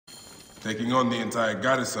Taking on the entire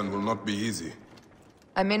garrison will not be easy.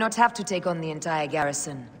 I may not have to take on the entire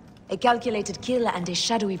garrison. A calculated kill and a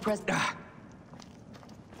shadowy presence.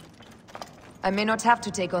 I may not have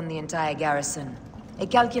to take on the entire garrison. A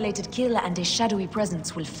calculated kill and a shadowy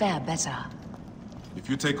presence will fare better. If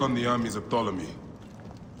you take on the armies of Ptolemy,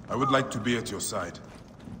 I would like to be at your side.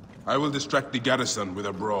 I will distract the garrison with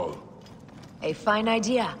a brawl. A fine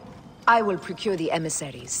idea. I will procure the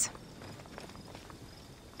emissaries.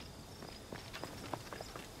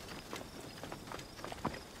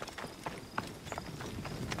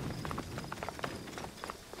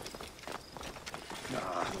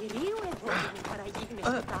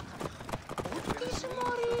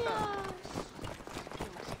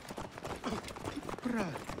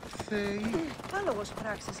 Palogos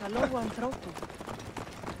praxis alogo anthropo.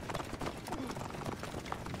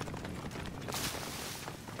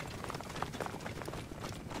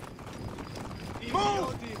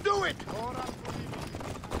 Move! Do it!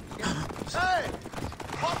 Hey!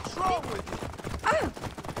 What's wrong with you?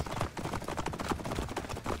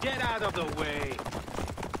 Get out of the way!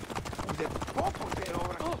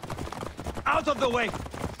 Out of the way!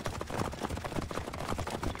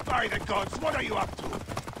 By the gods, what are you up to?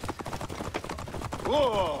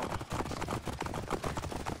 Whoa!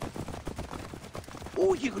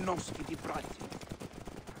 Ujignoski di brati.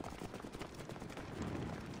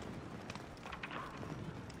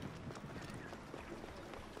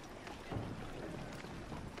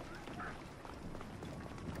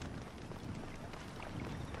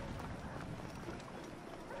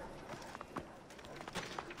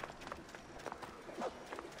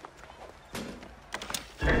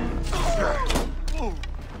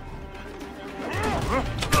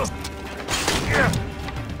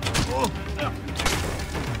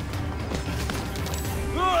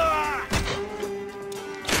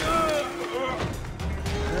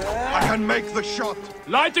 I can make the shot.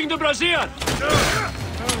 Lighting the brazier!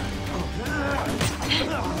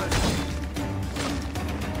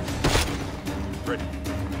 Ready.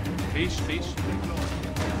 Peace.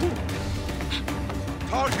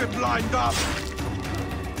 Target lined up.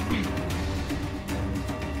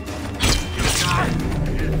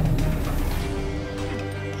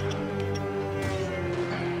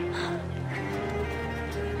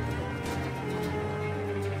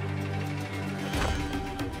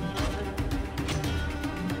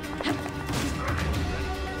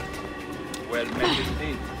 Well met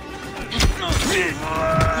indeed.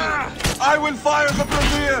 I will fire the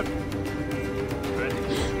brazier. Ready.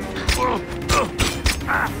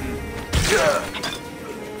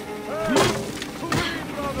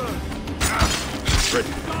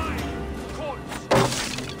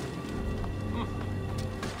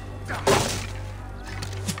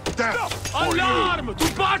 Death. Alarm!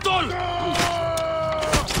 To battle!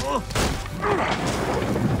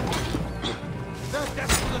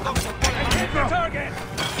 Hit the target!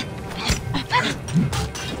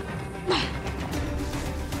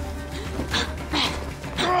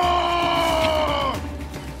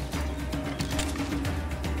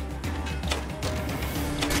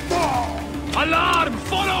 Alarm!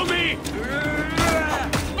 Follow me!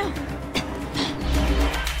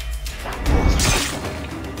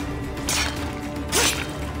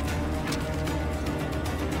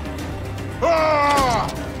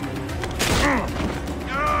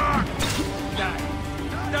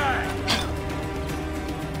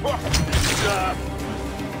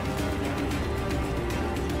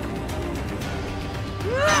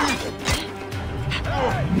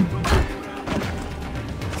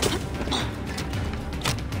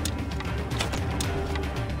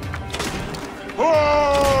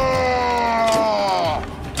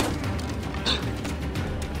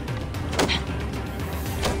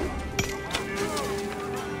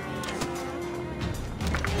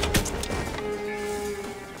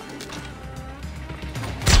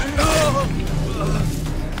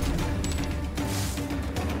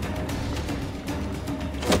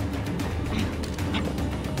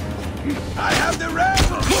 I have the ram!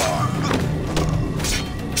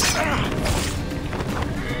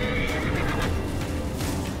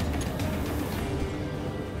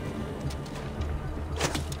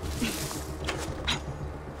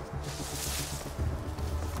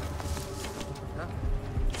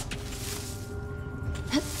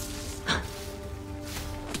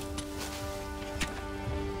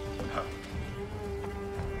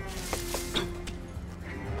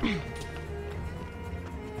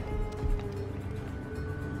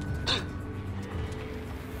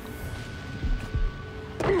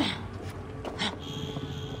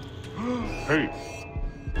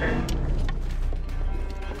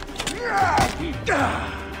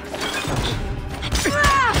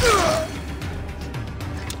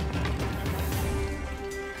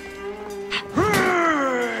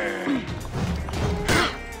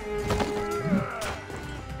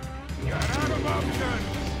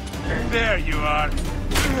 There you are.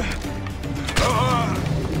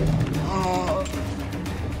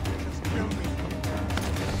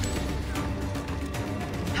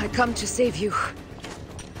 I come to save you.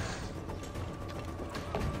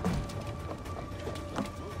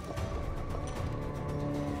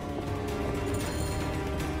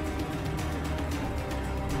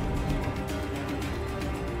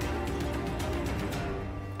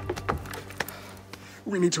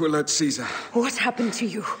 We need to alert Caesar. What happened to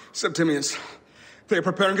you? Septimius. They are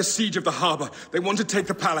preparing a siege of the harbor. They want to take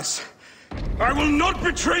the palace. I will not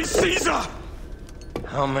betray Caesar!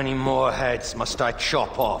 How many more heads must I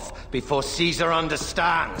chop off before Caesar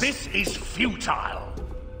understands? This is futile.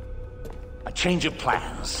 A change of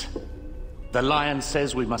plans. The Lion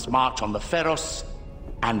says we must march on the Pharos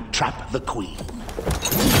and trap the Queen.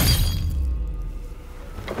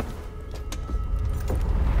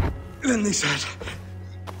 Then they said...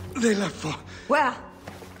 they left for... Where?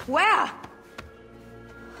 Where?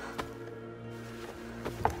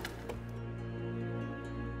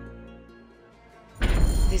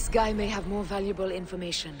 This guy may have more valuable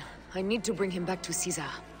information. I need to bring him back to Caesar.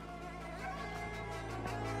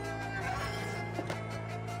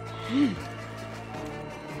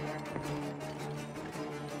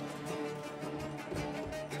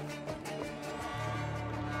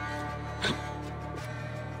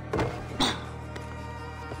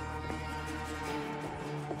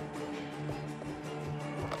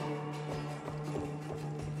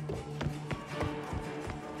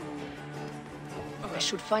 I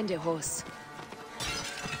should find a horse.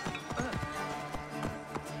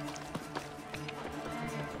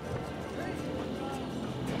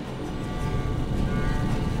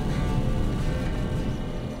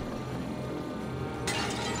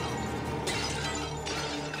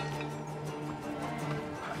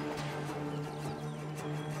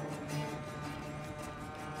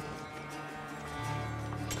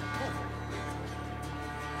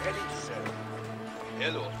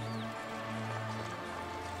 Hello.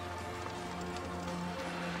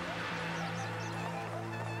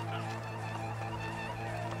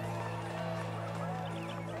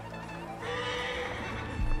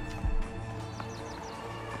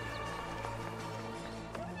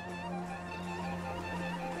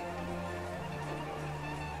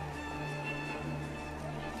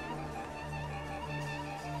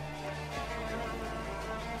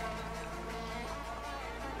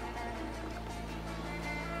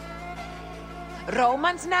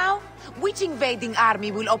 Romans now? Which invading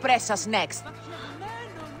army will oppress us next?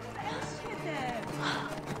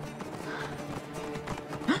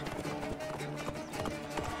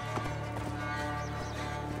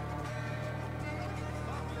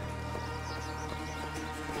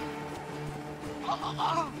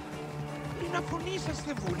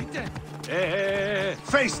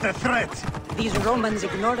 Face the threat! These Romans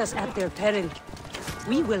ignore us at their peril.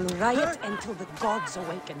 We will riot until the gods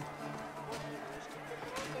awaken.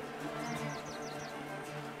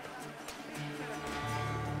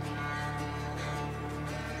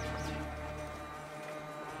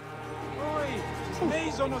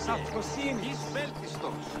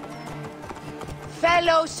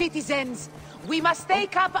 Fellow citizens, we must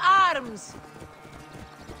take up arms!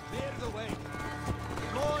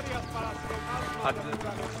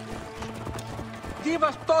 Give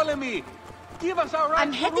us Ptolemy! Give us our right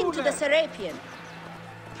I'm heading to the ruler. Serapion.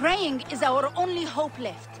 Praying is our only hope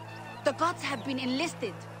left. The gods have been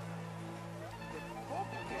enlisted.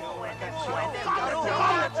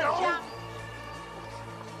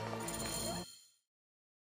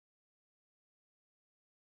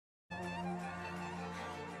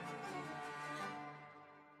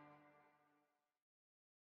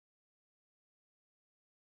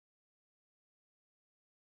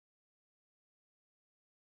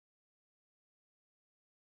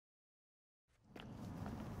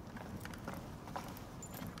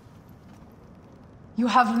 You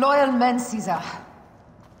have loyal men, Caesar.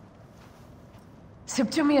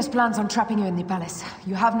 Septimius plans on trapping you in the palace.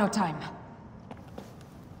 You have no time.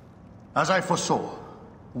 As I foresaw,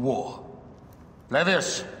 war.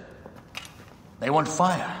 Levius, they want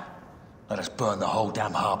fire. Let us burn the whole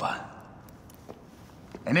damn harbor.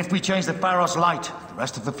 And if we change the Pharos light, the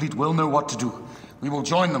rest of the fleet will know what to do. We will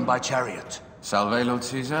join them by chariot. Salve, Lord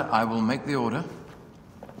Caesar. I will make the order.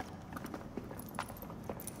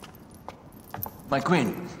 My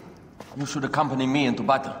queen, you should accompany me into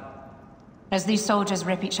battle. As these soldiers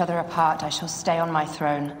rip each other apart, I shall stay on my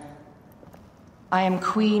throne. I am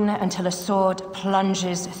queen until a sword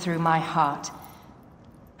plunges through my heart.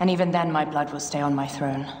 And even then my blood will stay on my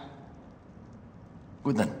throne.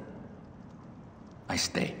 Good then. I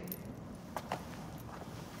stay.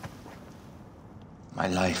 My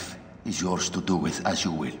life is yours to do with as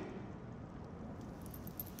you will.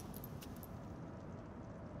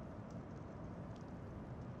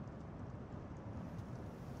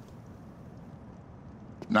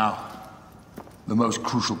 Now, the most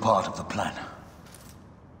crucial part of the plan.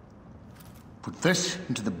 Put this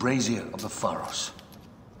into the brazier of the Pharos.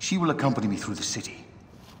 She will accompany me through the city.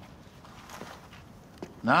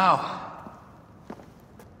 Now,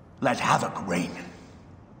 let havoc reign.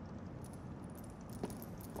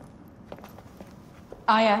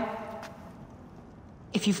 Aya,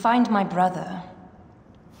 if you find my brother,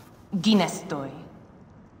 Ginestoi,